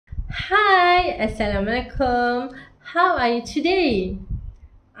Hi, Assalamualaikum. How are you today?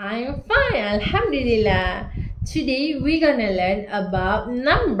 I'm fine, Alhamdulillah. Today we're gonna learn about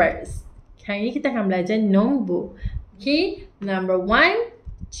numbers. Kali ini kita akan belajar nombor. Okay, number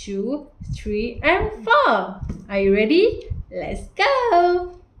 1, 2, 3, and 4. Are you ready? Let's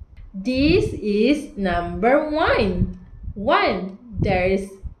go. This is number 1. 1. There is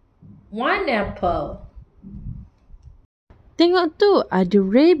 1 apple. Tengok tu, ada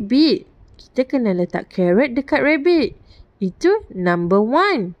rabbit. Kita kena letak carrot dekat rabbit. Itu number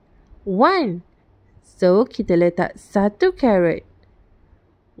 1. 1. So, kita letak 1 carrot.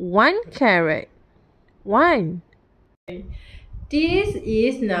 1 carrot. 1. This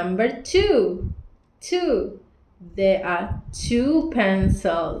is number 2. 2. There are 2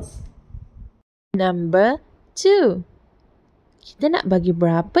 pencils. Number 2. Kita nak bagi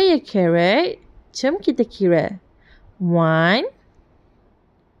berapa ya carrot? Jom kita kira. 1,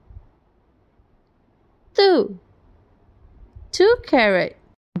 2. 2 carrot.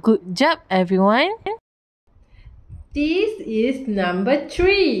 Good job, everyone. This is number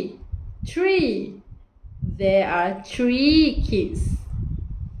 3. 3. There are 3 kids.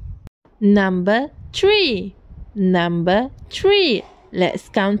 Number 3. Number 3. Let's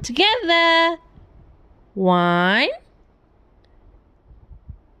count together. 1,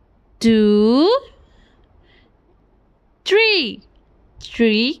 2, 3.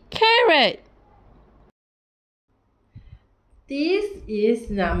 3 carrot. This is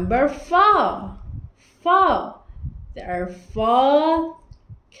number 4. 4. There are 4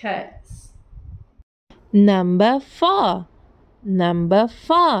 cats. Number 4. Number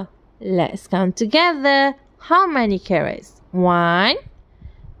 4. Let's count together. How many carrots? 1,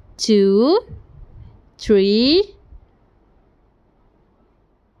 2, 3,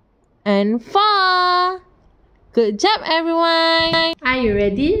 and 4. Good job, everyone. Are you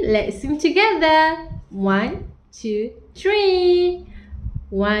ready? Let's sing together. 1, 2, 3.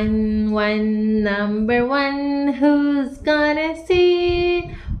 1, 1, number 1. Who's gonna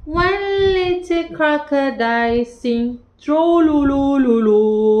sing? 1 little crocodile sing.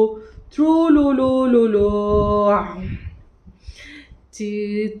 Tro-lo-lo-lo-lo, tro-lo-lo-lo-lo.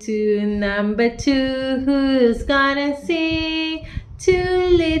 2, 2, number 2. Who's gonna sing?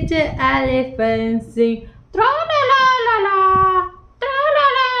 2 little elephants sing. Tra-la-la-la-la,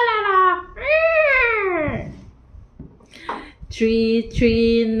 tra-la-la-la-la. 3,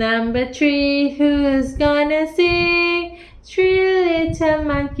 3, number 3. Who's gonna sing? 3 little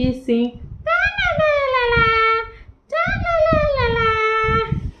monkeys sing. La-la-la-la-la, la-la-la-la-la.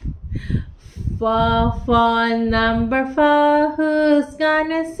 4, 4, number 4. Who's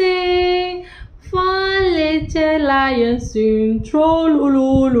gonna sing? 4 little lions sing.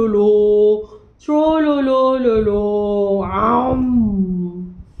 Tro-lo-lo-lo-lo, tro-lo-lo-lo-lo.